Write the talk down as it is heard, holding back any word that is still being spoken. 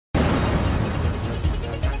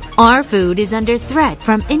Our food is under threat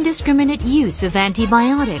from indiscriminate use of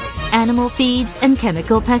antibiotics, animal feeds, and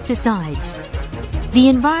chemical pesticides. The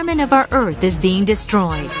environment of our Earth is being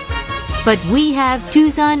destroyed. But we have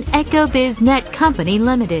Tucson EcoBizNet Company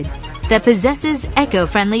Limited that possesses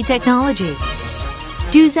eco-friendly technology.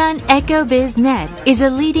 Tucson EcoBizNet is a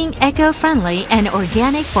leading eco-friendly and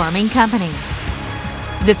organic farming company.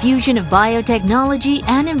 The fusion of biotechnology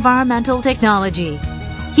and environmental technology.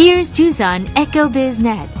 Here's Tucson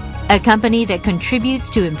EcoBizNet, a company that contributes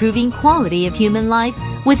to improving quality of human life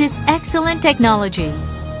with its excellent technology.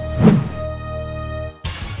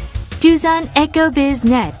 Tucson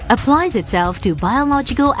EcoBizNet applies itself to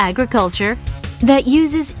biological agriculture that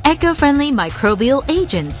uses eco-friendly microbial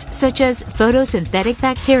agents such as photosynthetic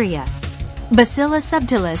bacteria, Bacillus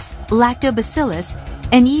subtilis, lactobacillus,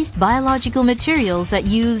 and yeast biological materials that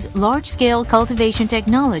use large-scale cultivation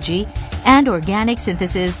technology and organic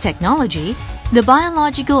synthesis technology, the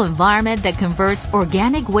biological environment that converts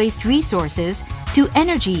organic waste resources to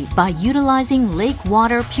energy by utilizing lake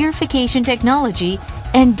water purification technology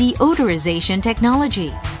and deodorization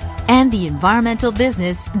technology, and the environmental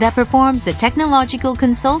business that performs the technological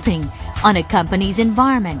consulting on a company's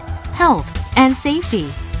environment, health, and safety,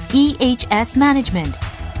 EHS management,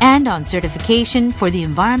 and on certification for the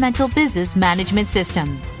Environmental Business Management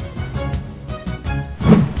System.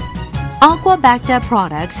 Aquabacta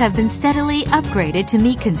products have been steadily upgraded to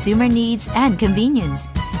meet consumer needs and convenience,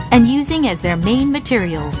 and using as their main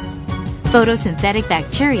materials photosynthetic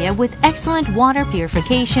bacteria with excellent water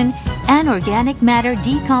purification and organic matter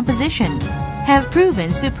decomposition have proven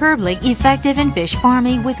superbly effective in fish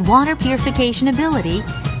farming with water purification ability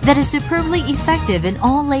that is superbly effective in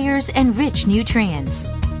all layers and rich nutrients.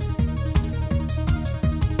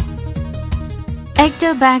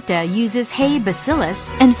 Ectobacta uses hay bacillus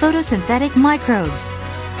and photosynthetic microbes,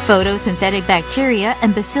 photosynthetic bacteria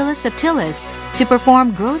and Bacillus subtilis to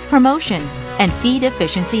perform growth promotion and feed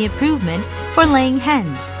efficiency improvement for laying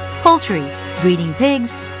hens, poultry, breeding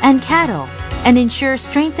pigs, and cattle, and ensure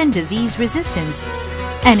strengthened disease resistance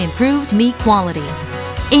and improved meat quality.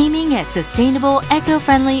 Aiming at sustainable,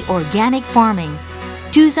 eco-friendly organic farming,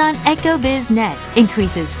 Tucson EcoBizNet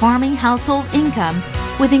increases farming household income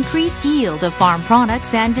with increased yield of farm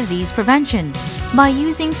products and disease prevention by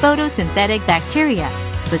using photosynthetic bacteria,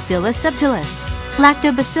 Bacillus subtilis,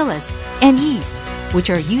 lactobacillus, and yeast, which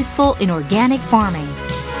are useful in organic farming.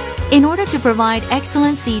 In order to provide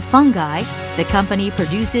excellent seed fungi, the company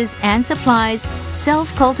produces and supplies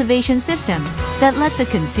self-cultivation system that lets a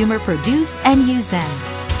consumer produce and use them.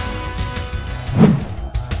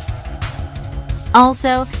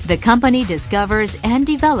 Also, the company discovers and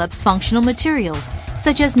develops functional materials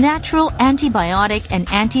such as natural antibiotic and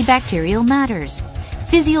antibacterial matters,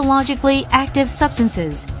 physiologically active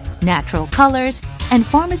substances, natural colors, and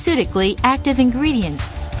pharmaceutically active ingredients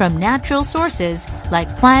from natural sources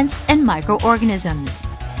like plants and microorganisms.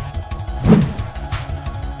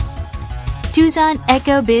 Tucson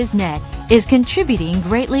EcoBizNet is contributing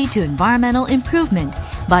greatly to environmental improvement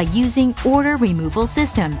by using odor removal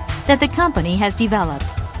system that the company has developed.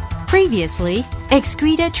 Previously,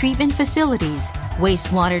 excreta treatment facilities,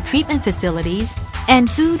 wastewater treatment facilities, and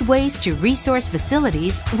food waste to resource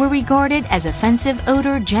facilities were regarded as offensive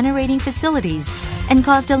odor-generating facilities and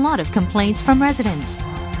caused a lot of complaints from residents.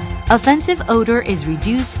 Offensive odor is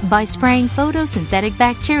reduced by spraying photosynthetic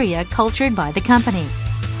bacteria cultured by the company,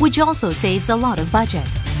 which also saves a lot of budget.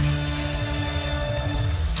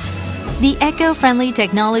 The eco-friendly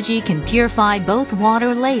technology can purify both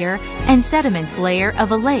water layer and sediments layer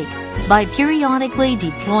of a lake by periodically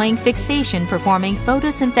deploying fixation performing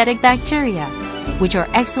photosynthetic bacteria, which are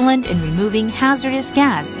excellent in removing hazardous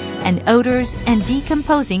gas and odors and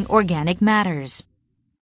decomposing organic matters.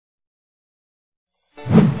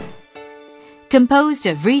 Composed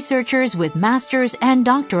of researchers with master's and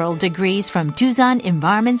doctoral degrees from Tucson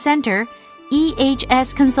Environment Center,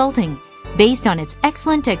 EHS Consulting, based on its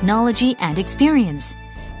excellent technology and experience,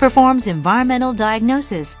 performs environmental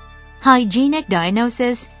diagnosis, hygienic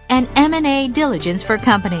diagnosis, and M&A diligence for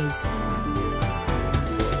companies.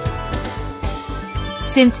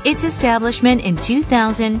 Since its establishment in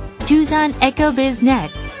 2000, Tucson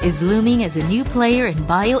EcoBizNet is looming as a new player in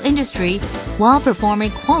bioindustry while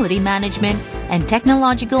performing quality management and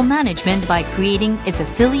technological management by creating its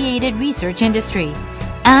affiliated research industry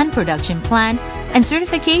and production plant and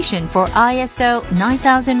certification for ISO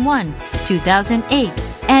 9001, 2008,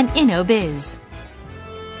 and InnoBiz.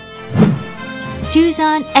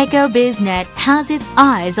 Tucson EcoBizNet has its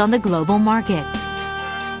eyes on the global market.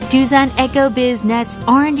 Tucson EcoBizNet's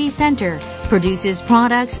R&D Center produces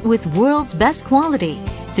products with world's best quality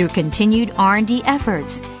through continued R&D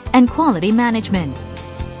efforts and quality management.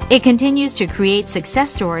 It continues to create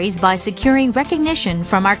success stories by securing recognition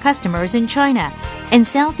from our customers in China and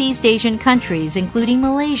Southeast Asian countries including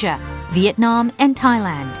Malaysia, Vietnam, and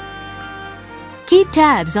Thailand. Keep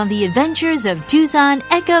tabs on the adventures of Tucson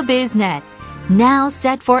EcoBizNet, now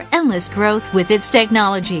set for endless growth with its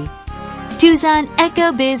technology. Tucson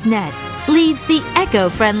EcoBizNet leads the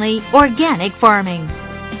eco-friendly organic farming.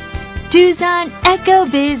 Tucson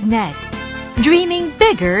EcoBizNet, dreaming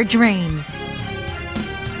bigger dreams.